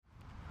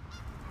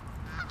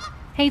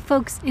Hey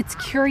folks, it's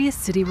Curious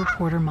City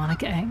reporter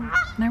Monica Eng,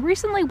 and I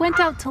recently went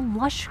out to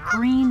lush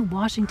green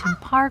Washington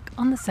Park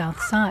on the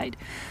south side.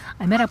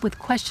 I met up with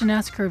question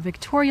asker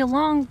Victoria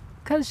Long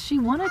because she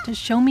wanted to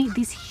show me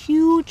these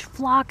huge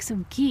flocks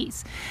of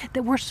geese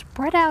that were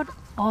spread out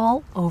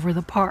all over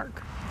the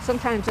park.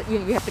 Sometimes you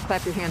have to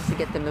clap your hands to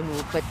get them to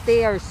move, but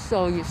they are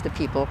so used to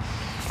people.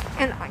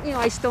 And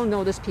I still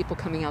notice people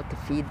coming out to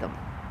feed them,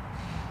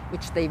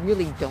 which they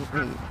really don't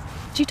need.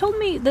 She told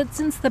me that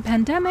since the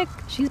pandemic,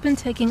 she's been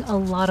taking a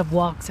lot of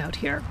walks out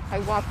here. I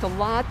walked a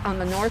lot on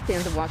the north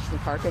end of Washington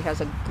Park. It has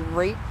a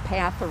great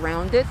path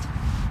around it,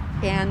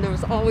 and there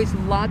was always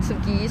lots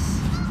of geese.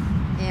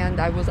 And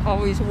I was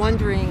always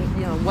wondering,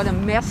 what a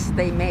mess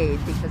they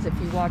made, because if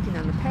you're walking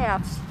on the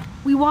paths.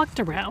 We walked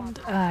around.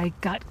 I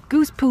got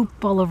goose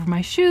poop all over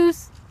my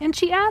shoes, and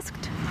she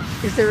asked,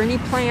 is there any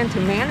plan to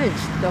manage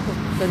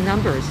the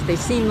numbers? They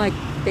seem like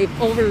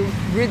they've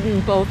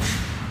overridden both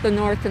the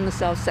north and the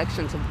south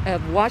sections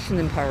of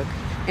Washington Park,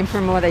 and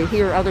from what I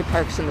hear, other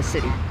parks in the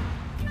city.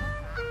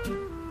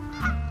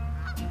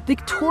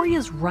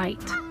 Victoria's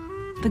right.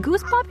 The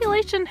goose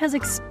population has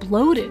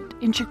exploded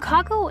in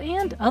Chicago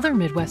and other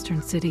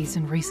Midwestern cities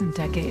in recent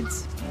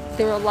decades.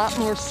 They're a lot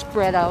more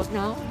spread out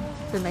now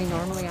than they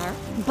normally are.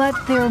 But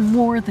they're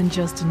more than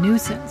just a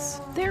nuisance.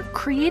 They're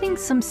creating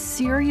some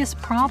serious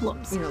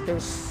problems.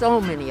 There's so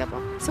many of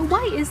them. So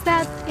why is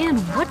that, and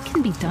what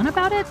can be done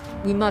about it?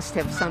 We must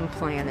have some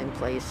plan in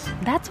place.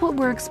 That's what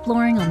we're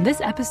exploring on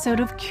this episode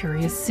of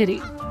Curious City,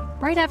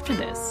 right after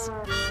this.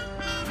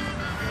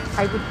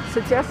 I would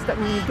suggest that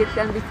when you get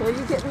done, before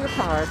you get in your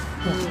car,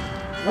 you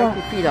wipe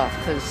your feet off,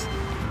 because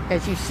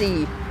as you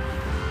see,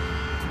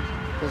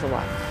 there's a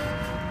lot.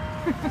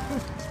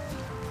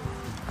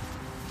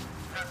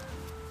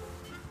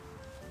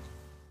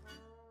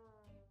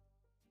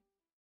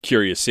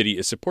 Curious City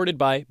is supported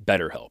by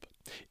BetterHelp.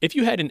 If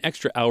you had an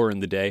extra hour in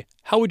the day,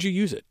 how would you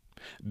use it?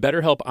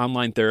 BetterHelp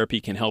Online Therapy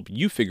can help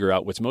you figure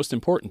out what's most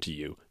important to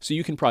you so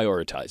you can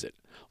prioritize it.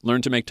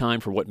 Learn to make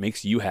time for what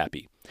makes you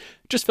happy.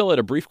 Just fill out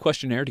a brief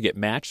questionnaire to get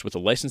matched with a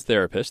licensed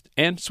therapist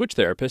and switch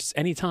therapists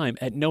anytime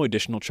at no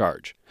additional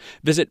charge.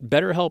 Visit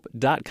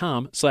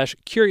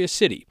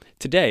betterhelp.com/curiouscity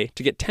today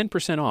to get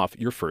 10% off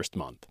your first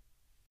month.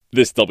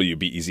 This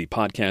WBEZ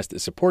podcast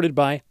is supported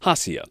by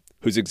Hacia,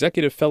 whose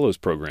Executive Fellows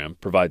Program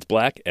provides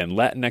Black and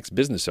Latinx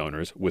business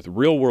owners with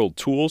real-world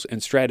tools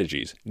and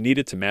strategies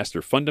needed to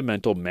master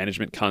fundamental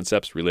management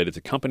concepts related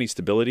to company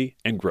stability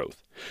and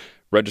growth.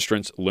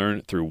 Registrants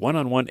learn through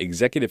one-on-one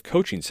executive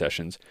coaching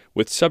sessions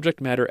with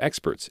subject matter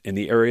experts in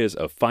the areas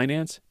of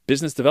finance,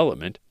 business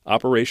development,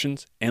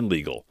 operations, and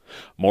legal.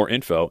 More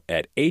info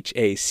at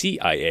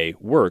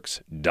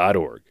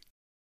haciaworks.org.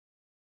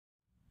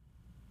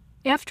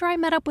 After I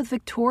met up with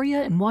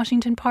Victoria in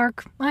Washington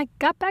Park, I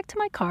got back to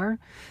my car,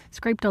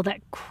 scraped all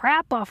that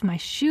crap off my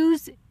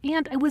shoes,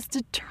 and I was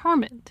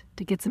determined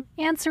to get some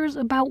answers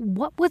about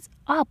what was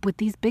up with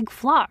these big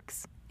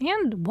flocks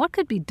and what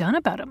could be done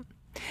about them.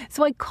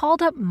 So I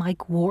called up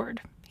Mike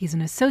Ward. He's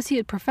an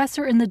associate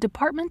professor in the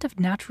Department of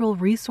Natural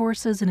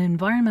Resources and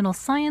Environmental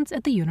Science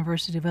at the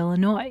University of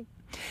Illinois.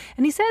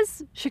 And he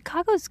says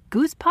Chicago's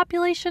goose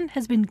population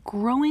has been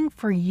growing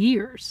for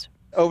years.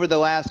 Over the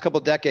last couple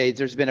of decades,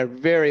 there's been a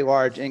very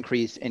large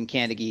increase in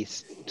Canada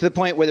geese, to the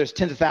point where there's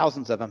tens of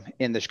thousands of them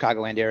in the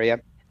Chicagoland area.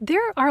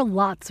 There are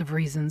lots of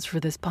reasons for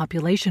this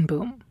population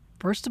boom.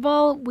 First of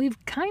all, we've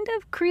kind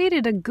of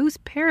created a goose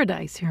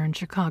paradise here in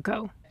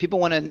Chicago. People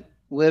want to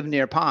live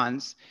near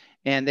ponds,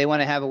 and they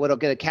want to have a little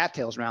bit of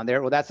cattails around there.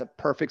 Well, that's a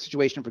perfect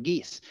situation for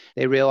geese.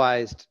 They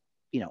realized,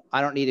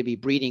 I don't need to be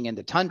breeding in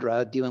the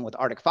tundra dealing with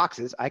Arctic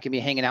foxes. I can be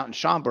hanging out in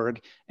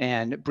Schaumburg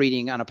and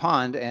breeding on a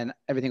pond, and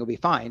everything will be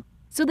fine.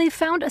 So they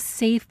found a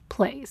safe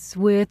place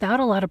without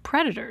a lot of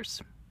predators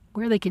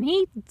where they can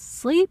eat,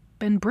 sleep,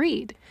 and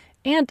breed.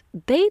 And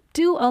they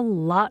do a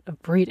lot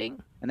of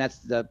breeding. And that's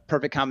the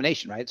perfect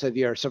combination, right? So if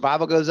your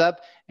survival goes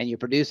up and you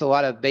produce a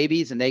lot of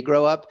babies and they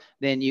grow up,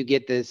 then you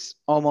get this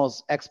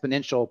almost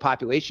exponential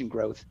population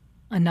growth.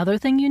 Another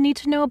thing you need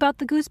to know about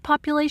the goose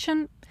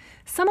population,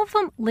 some of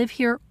them live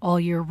here all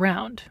year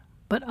round,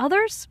 but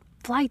others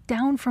fly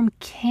down from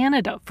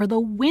Canada for the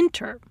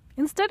winter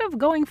instead of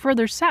going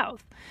further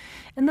south.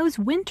 And those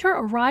winter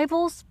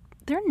arrivals,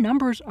 their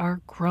numbers are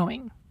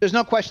growing. There's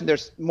no question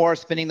there's more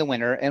spending the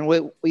winter. And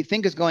what we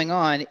think is going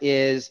on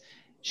is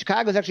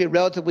Chicago is actually a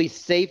relatively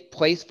safe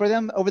place for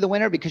them over the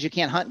winter because you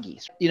can't hunt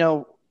geese.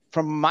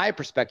 From my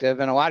perspective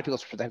and a lot of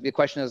people's perspective, the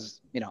question is,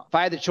 if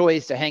I had the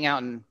choice to hang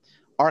out in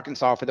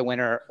Arkansas for the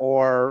winter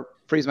or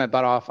freeze my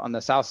butt off on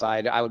the south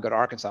side, I would go to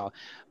Arkansas.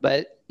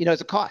 But,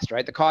 it's a cost,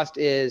 right? The cost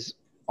is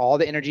all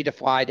the energy to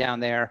fly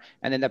down there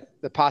and then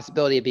the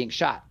possibility of being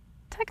shot.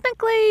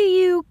 Technically,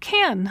 you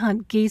can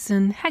hunt geese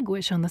in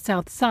Hegwish on the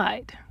south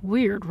side.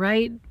 Weird,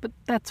 right? But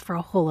that's for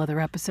a whole other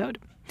episode.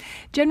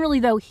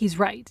 Generally, though, he's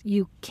right.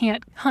 You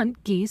can't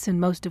hunt geese in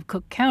most of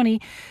Cook County,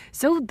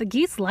 so the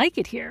geese like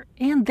it here,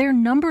 and their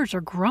numbers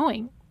are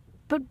growing.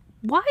 But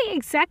why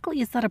exactly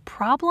is that a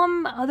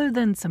problem other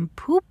than some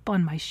poop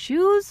on my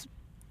shoes?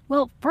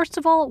 Well, first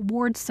of all,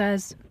 Ward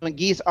says, when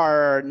geese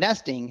are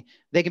nesting,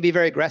 they can be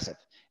very aggressive.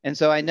 And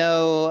so I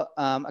know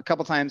a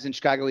couple times in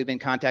Chicago, we've been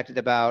contacted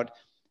about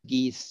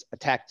geese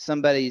attacked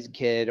somebody's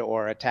kid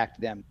or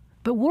attacked them.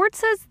 but Ward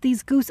says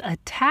these goose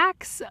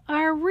attacks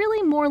are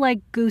really more like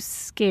goose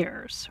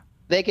scares.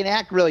 They can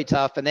act really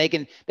tough, and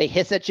they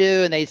hiss at you,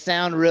 and they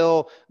sound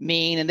real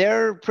mean, and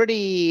they're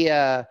pretty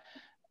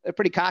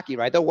cocky,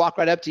 right? They'll walk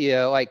right up to you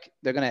like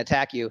they're going to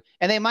attack you,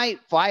 and they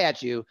might fly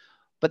at you,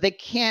 but they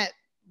can't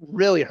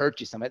really hurt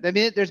you so much. I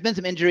mean, there's been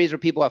some injuries where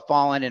people have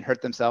fallen and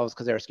hurt themselves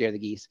because they were scared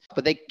of the geese,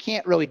 but they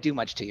can't really do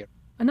much to you.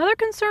 Another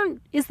concern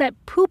is that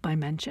poop I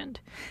mentioned,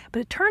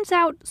 but it turns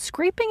out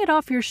scraping it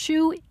off your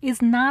shoe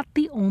is not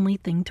the only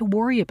thing to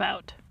worry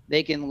about.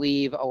 They can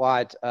leave a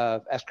lot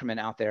of excrement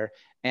out there,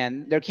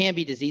 and there can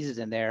be diseases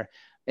in there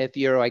if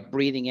you're like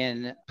breathing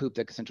in poop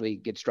that essentially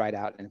gets dried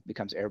out and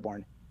becomes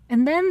airborne.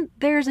 And then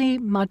there's a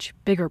much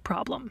bigger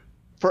problem.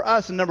 For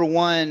us, the number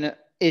one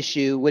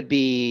issue would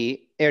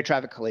be air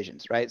traffic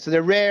collisions, right? So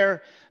they're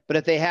rare, but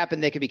if they happen,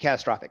 they could be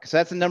catastrophic. So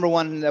that's the number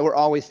one that we're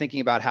always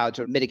thinking about how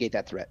to mitigate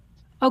that threat.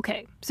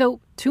 Okay, so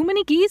too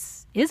many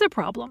geese is a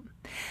problem.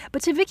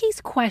 But to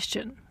Vicky's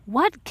question,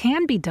 what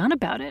can be done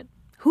about it?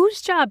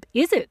 Whose job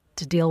is it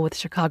to deal with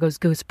Chicago's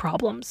goose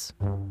problems?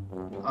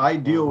 I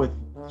deal with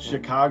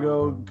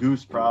Chicago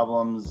goose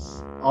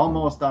problems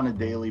almost on a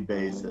daily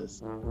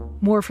basis.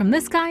 More from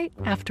this guy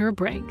after a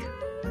break.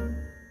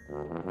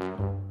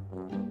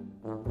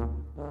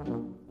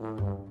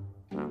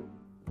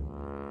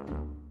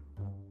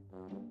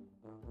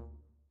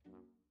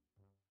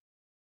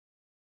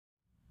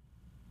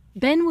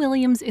 Ben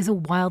Williams is a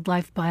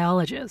wildlife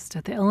biologist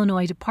at the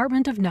Illinois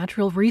Department of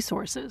Natural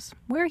Resources,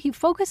 where he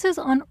focuses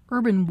on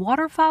urban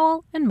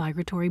waterfowl and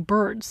migratory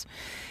birds.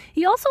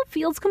 He also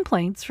fields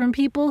complaints from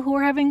people who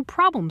are having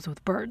problems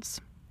with birds.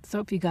 So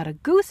if you got a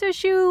goose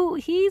issue,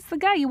 he's the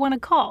guy you want to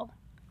call.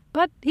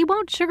 But he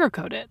won't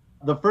sugarcoat it.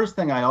 The first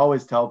thing I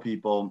always tell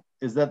people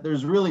is that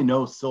there's really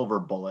no silver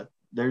bullet.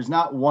 There's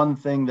not one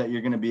thing that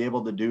you're going to be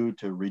able to do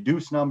to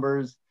reduce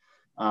numbers.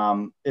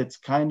 It's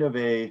kind of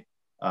a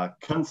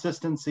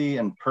consistency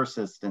and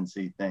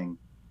persistency thing.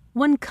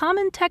 One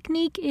common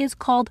technique is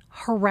called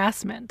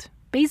harassment.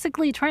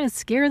 Basically trying to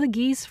scare the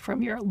geese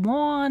from your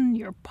lawn,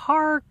 your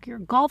park, your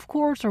golf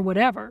course, or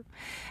whatever.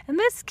 And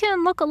this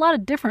can look a lot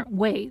of different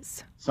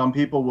ways. Some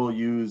people will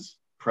use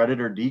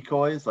predator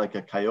decoys, like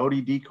a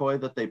coyote decoy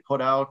that they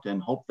put out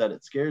and hope that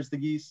it scares the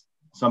geese.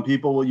 Some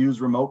people will use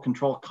remote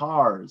control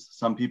cars.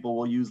 Some people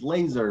will use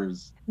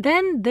lasers.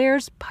 Then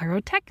there's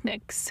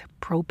pyrotechnics,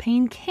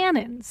 propane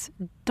cannons,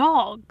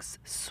 dogs,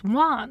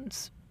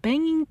 swans,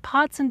 banging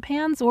pots and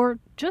pans, or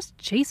just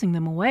chasing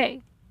them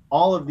away.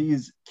 All of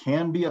these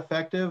can be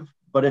effective,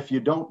 but if you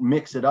don't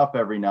mix it up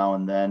every now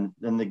and then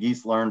the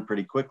geese learn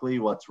pretty quickly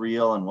what's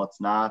real and what's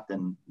not,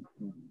 and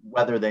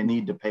whether they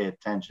need to pay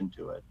attention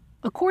to it.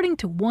 According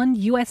to one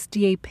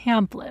USDA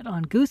pamphlet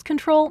on goose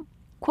control,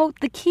 quote,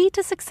 the key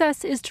to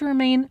success is to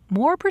remain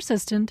more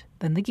persistent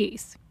than the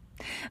geese.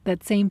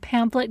 That same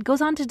pamphlet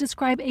goes on to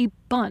describe a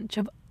bunch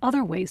of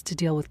other ways to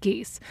deal with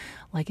geese,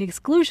 like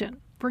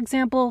exclusion. For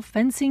example,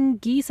 fencing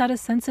geese out of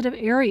sensitive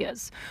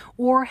areas,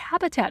 or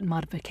habitat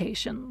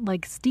modification,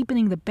 like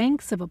steepening the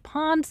banks of a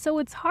pond so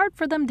it's hard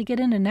for them to get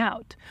in and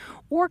out,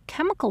 or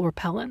chemical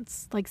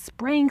repellents, like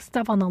spraying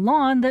stuff on the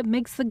lawn that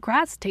makes the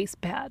grass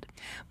taste bad.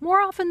 More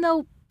often,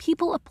 though,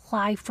 people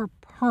apply for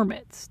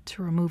permits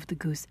to remove the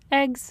goose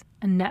eggs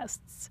and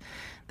nests.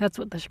 That's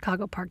what the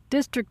Chicago Park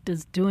District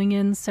is doing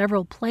in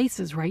several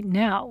places right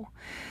now.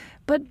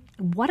 But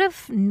what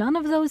if none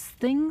of those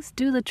things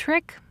do the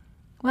trick?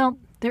 Well,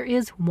 there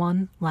is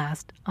one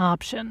last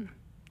option: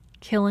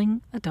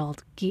 killing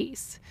adult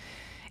geese.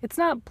 It's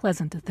not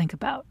pleasant to think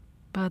about,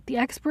 but the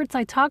experts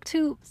I talked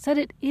to said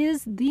it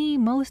is the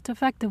most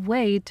effective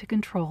way to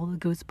control the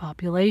goose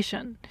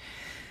population.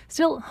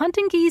 Still,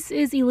 hunting geese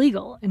is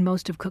illegal in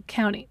most of Cook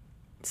County.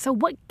 So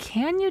what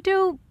can you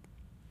do?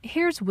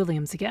 Here's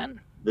Williams again.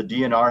 The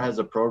DNR has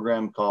a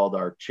program called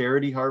our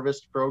Charity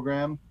Harvest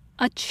program.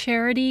 A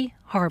charity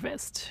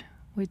harvest,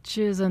 which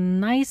is a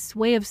nice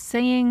way of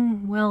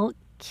saying, well,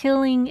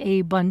 killing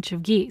a bunch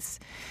of geese.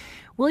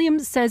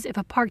 Williams says if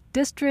a park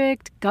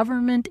district,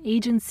 government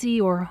agency,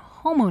 or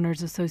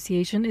homeowners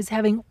association is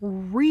having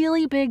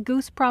really big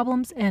goose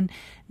problems and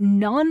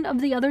none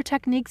of the other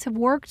techniques have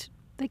worked,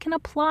 they can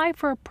apply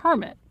for a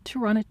permit to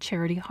run a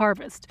charity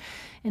harvest.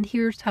 And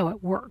here's how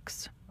it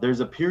works. There's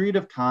a period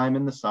of time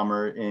in the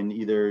summer, in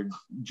either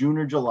June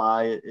or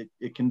July,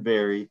 it can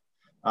vary,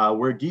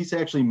 where geese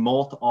actually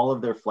molt all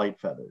of their flight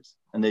feathers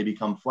and they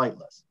become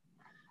flightless.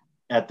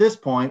 At this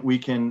point, we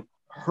can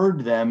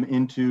herd them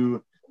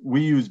into,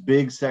 we use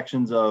big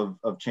sections of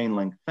chain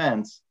link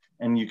fence,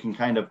 and you can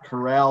kind of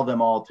corral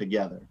them all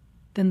together.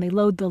 Then they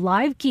load the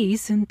live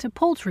geese into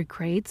poultry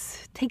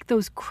crates, take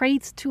those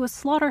crates to a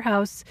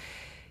slaughterhouse,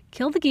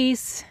 kill the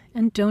geese,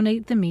 and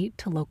donate the meat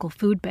to local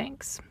food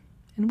banks.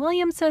 And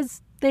Williams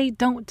says they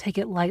don't take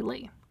it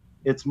lightly.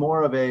 It's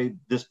more of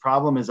this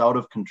problem is out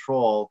of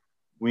control.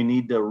 We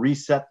need to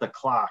reset the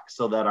clock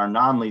so that our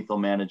non-lethal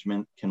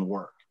management can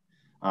work.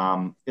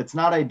 It's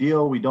not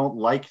ideal. We don't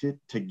like it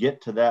to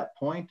get to that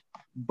point,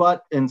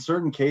 but in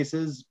certain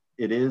cases,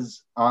 it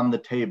is on the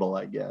table,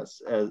 I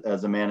guess,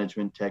 as a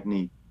management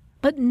technique.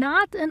 But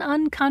not an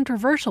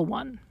uncontroversial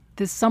one.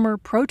 This summer,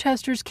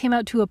 protesters came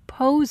out to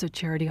oppose a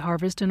charity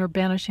harvest in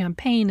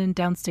Urbana-Champaign in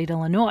downstate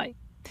Illinois.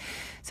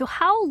 So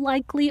how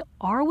likely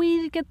are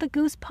we to get the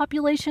goose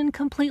population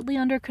completely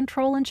under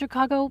control in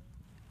Chicago?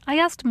 I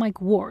asked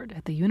Mike Ward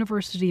at the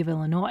University of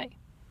Illinois.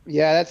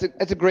 Yeah,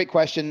 that's a great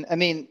question. I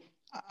mean,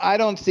 I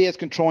don't see us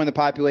controlling the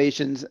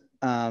populations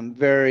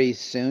very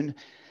soon.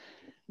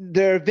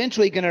 They're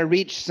eventually going to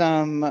reach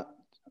some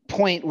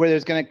point where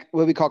there's going to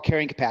what we call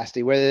carrying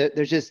capacity, where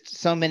there's just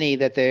so many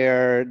that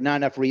there are not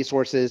enough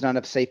resources, not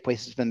enough safe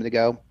places for them to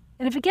go.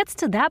 And if it gets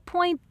to that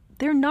point,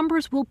 their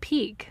numbers will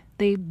peak.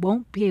 They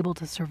won't be able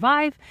to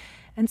survive,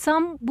 and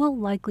some will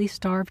likely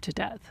starve to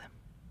death.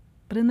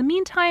 But in the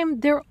meantime,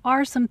 there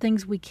are some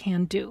things we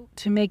can do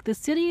to make the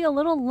city a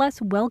little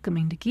less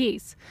welcoming to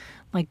geese,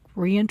 like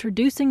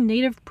reintroducing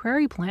native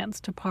prairie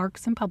plants to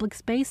parks and public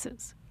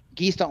spaces.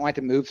 Geese don't like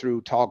to move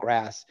through tall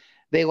grass.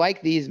 They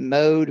like these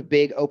mowed,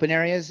 big open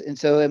areas. And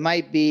so it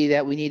might be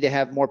that we need to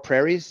have more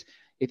prairies.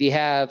 If you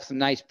have some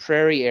nice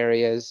prairie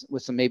areas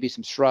with maybe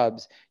some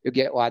shrubs, you'll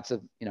get lots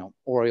of,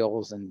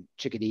 orioles and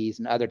chickadees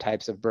and other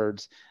types of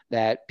birds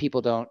that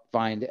people don't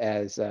find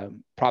as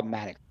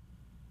problematic.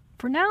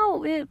 For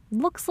now, it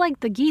looks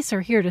like the geese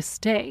are here to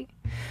stay.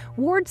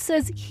 Ward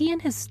says he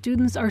and his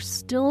students are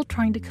still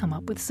trying to come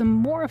up with some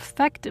more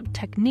effective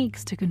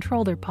techniques to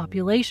control their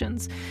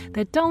populations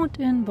that don't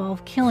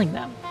involve killing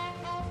them.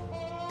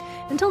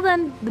 Until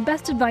then, the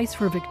best advice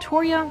for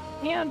Victoria,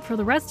 and for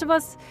the rest of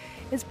us,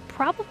 is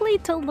probably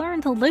to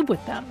learn to live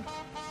with them.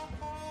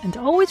 And to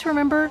always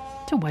remember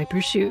to wipe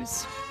your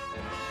shoes.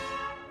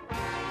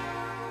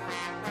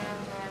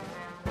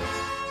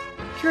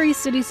 Curious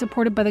City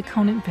supported by the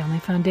Conant Family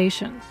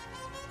Foundation.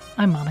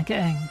 I'm Monica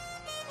Eng.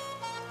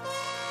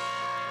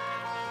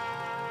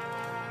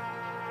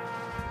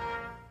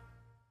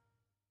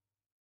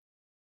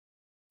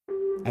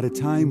 At a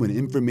time when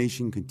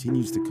information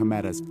continues to come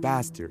at us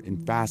faster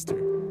and faster,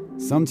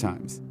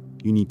 sometimes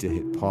you need to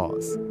hit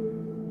pause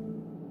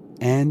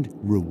and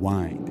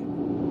rewind.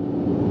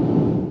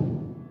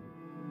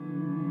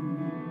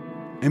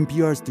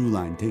 NPR's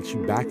Throughline takes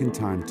you back in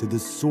time to the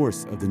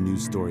source of the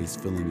news stories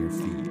filling your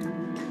feed.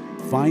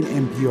 Find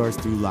NPR's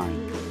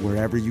Throughline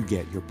wherever you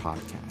get your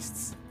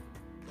podcasts.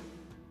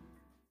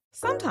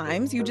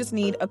 Sometimes you just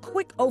need a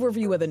quick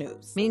overview of the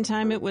news.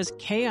 Meantime, it was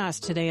chaos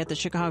today at the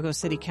Chicago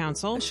City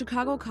Council. A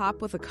Chicago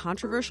cop with a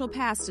controversial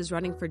past is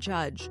running for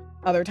judge.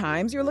 Other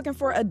times, you're looking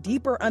for a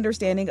deeper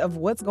understanding of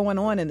what's going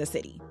on in the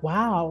city.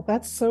 Wow,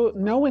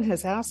 no one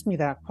has asked me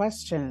that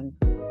question.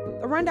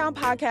 The Rundown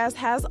podcast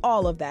has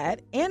all of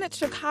that, and it's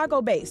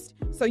Chicago-based,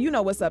 so you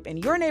know what's up in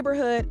your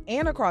neighborhood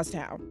and across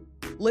town.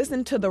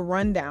 Listen to The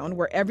Rundown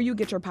wherever you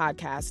get your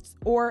podcasts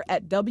or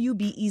at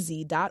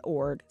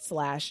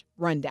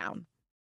wbez.org/rundown.